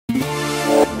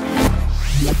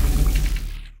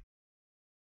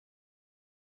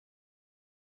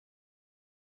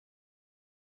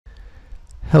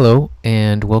Hello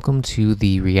and welcome to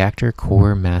the Reaktor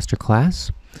Core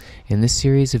Masterclass. In this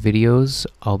series of videos,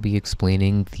 I'll be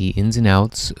explaining the ins and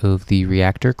outs of the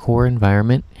Reaktor Core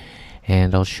environment,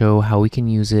 and I'll show how we can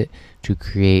use it to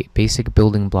create basic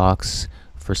building blocks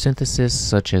for synthesis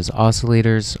such as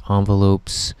oscillators,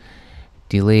 envelopes,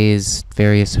 delays,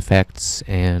 various effects,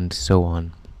 and so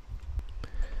on.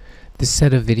 This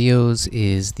set of videos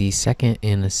is the second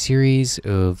in a series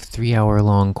of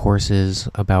 3-hour-long courses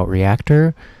about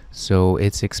Reaktor, so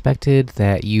it's expected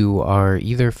that you are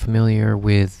either familiar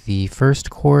with the first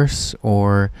course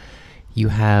or you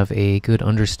have a good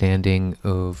understanding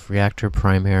of Reaktor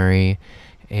Primary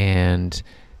and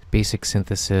basic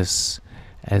synthesis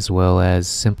as well as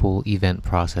simple event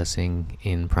processing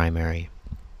in Primary.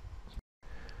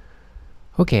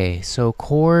 Okay, so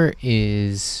Core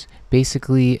is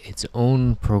basically its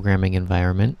own programming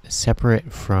environment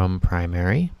separate from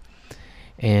Primary,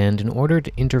 and in order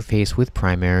to interface with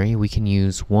Primary we can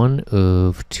use one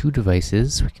of two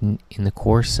devices. We can, in the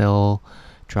Core Cell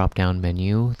drop-down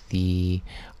menu, the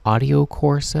Audio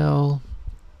Core Cell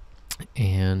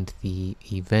and the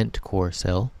Event Core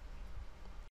Cell.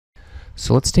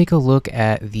 So let's take a look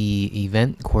at the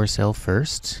Event Core Cell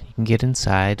first. You can get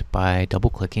inside by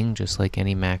double-clicking just like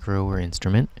any macro or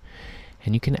instrument.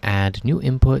 And you can add new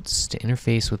inputs to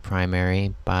interface with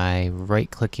Primary by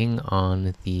right-clicking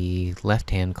on the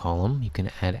left-hand column. You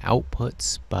can add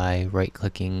outputs by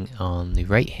right-clicking on the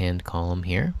right-hand column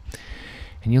here.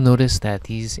 And you'll notice that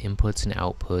these inputs and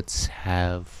outputs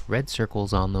have red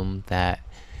circles on them that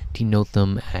denote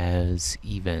them as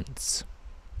events.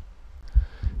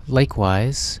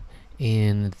 Likewise,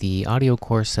 in the Audio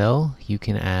Core Cell, you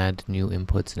can add new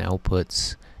inputs and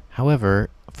outputs. However,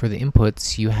 for the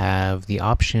inputs, you have the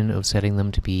option of setting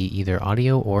them to be either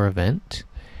audio or event,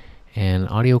 and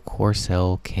Audio Core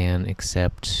Cell can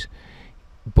accept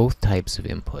both types of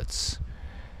inputs.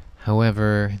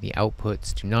 However, the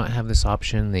outputs do not have this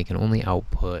option. They can only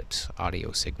output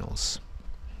audio signals.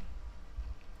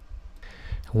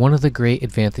 One of the great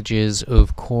advantages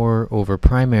of Core over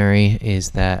Primary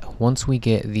is that once we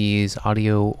get these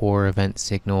audio or event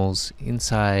signals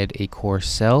inside a Core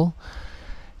cell,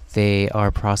 they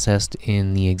are processed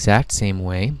in the exact same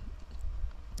way.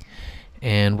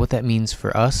 And what that means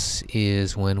for us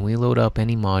is when we load up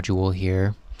any module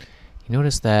here, you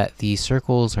notice that the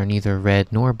circles are neither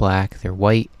red nor black, they're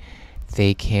white.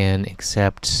 They can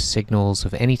accept signals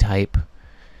of any type,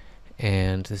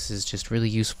 and this is just really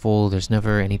useful. There's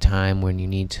never any time when you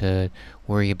need to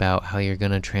worry about how you're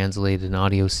going to translate an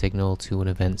audio signal to an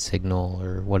event signal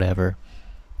or whatever.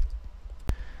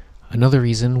 Another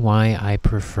reason why I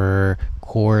prefer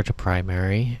Core to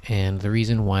Primary, and the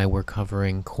reason why we're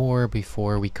covering Core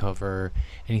before we cover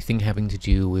anything having to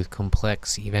do with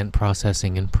complex event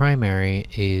processing in Primary,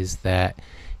 is that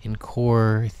in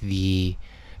Core the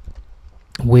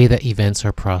way that events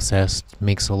are processed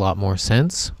makes a lot more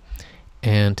sense.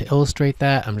 And to illustrate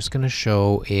that, I'm just going to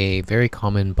show a very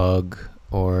common bug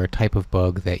or type of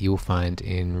bug that you'll find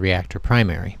in Reaktor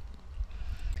Primary.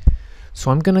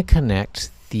 So I'm going to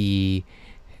connect the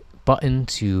button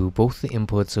to both the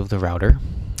inputs of the router,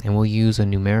 and we'll use a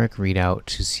numeric readout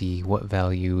to see what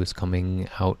value is coming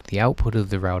out the output of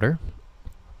the router.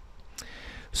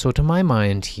 So to my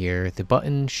mind here, the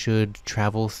button should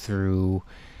travel through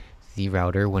the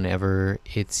router whenever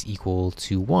it's equal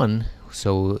to 1,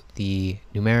 so the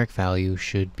numeric value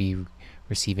should be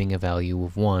receiving a value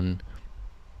of 1.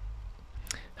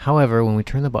 However, when we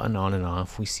turn the button on and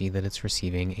off, we see that it's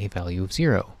receiving a value of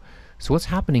 0. So what's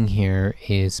happening here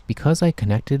is, because I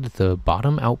connected the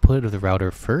bottom output of the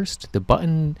router first, the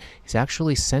button is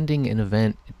actually sending an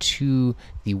event to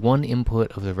the one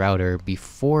input of the router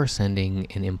before sending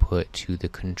an input to the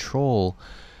control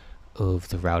of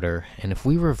the router. And if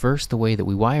we reverse the way that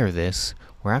we wire this,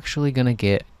 we're actually going to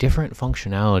get different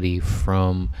functionality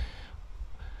from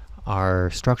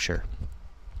our structure.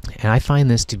 And I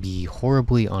find this to be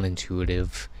horribly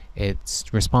unintuitive. It's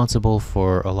responsible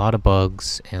for a lot of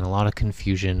bugs and a lot of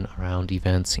confusion around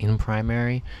events in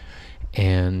Primary,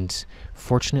 and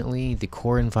fortunately the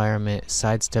Core environment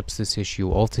sidesteps this issue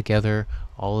altogether.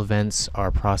 All events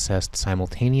are processed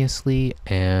simultaneously,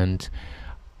 and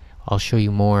I'll show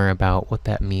you more about what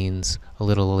that means a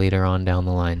little later on down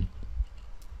the line.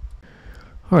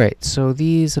 Alright, so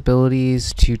these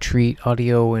abilities to treat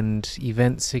audio and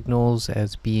event signals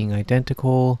as being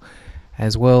identical,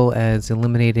 as well as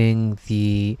eliminating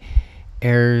the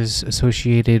errors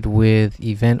associated with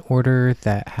event order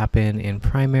that happen in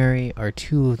Primary, are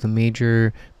two of the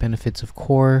major benefits of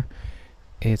Core.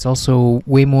 It's also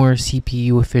way more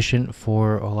CPU efficient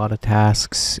for a lot of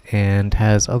tasks and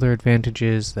has other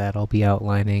advantages that I'll be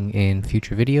outlining in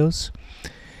future videos.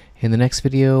 In the next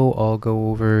video, I'll go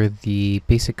over the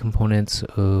basic components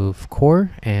of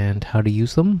Core and how to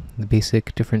use them, the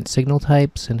basic different signal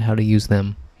types and how to use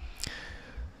them.